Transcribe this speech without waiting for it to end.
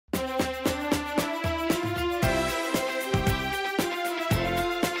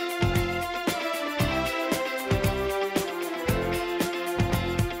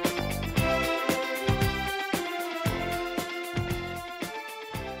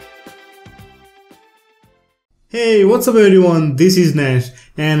Hey, what's up everyone, this is Nash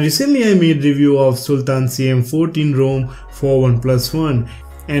and recently I made review of Sultan CM14 ROM for OnePlus One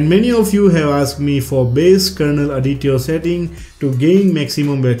and many of you have asked me for base Kernel Adiutor setting to gain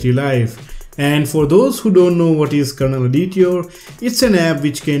maximum battery life. And for those who don't know what is Kernel Adiutor, it's an app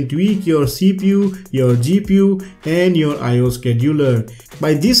which can tweak your CPU, your GPU and your IO scheduler.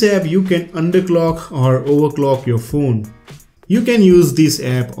 By this app you can underclock or overclock your phone. You can use this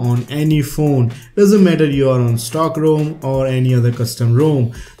app on any phone, doesn't matter you are on stock ROM or any other custom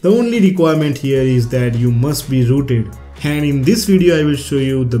ROM. The only requirement here is that you must be rooted. And in this video I will show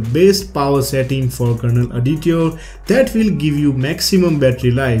you the best power setting for Kernel Adiutor that will give you maximum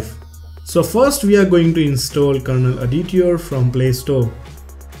battery life. So first we are going to install Kernel Adiutor from Play Store.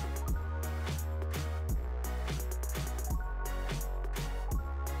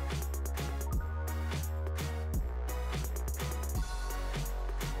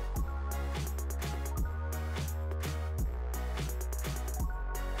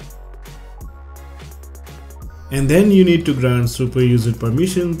 And then you need to grant super user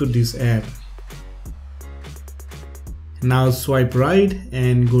permission to this app. Now swipe right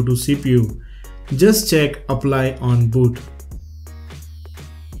and go to CPU. Just check apply on boot.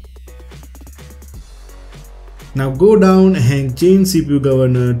 Now go down and change CPU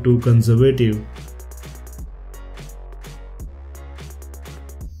governor to conservative.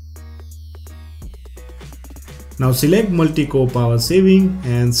 Now select multi-core power saving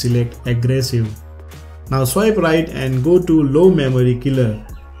and select aggressive. Now swipe right and go to low memory killer.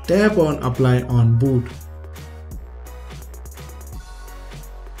 Tap on apply on boot.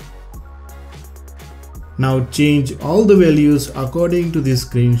 Now change all the values according to this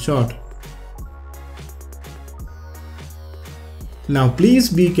screenshot. Now please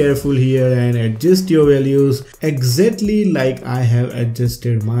be careful here and adjust your values exactly like I have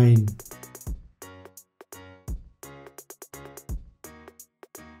adjusted mine.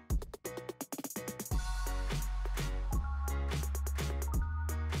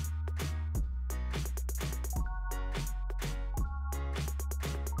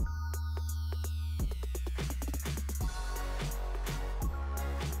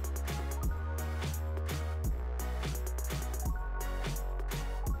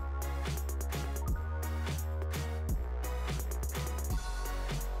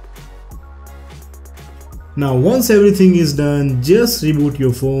 Now once everything is done, just reboot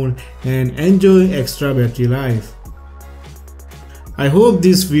your phone and enjoy extra battery life. I hope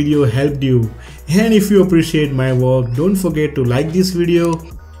this video helped you, and if you appreciate my work, don't forget to like this video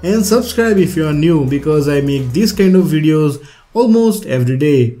and subscribe if you are new because I make this kind of videos almost every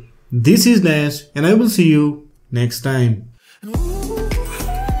day. This is Nash and I will see you next time.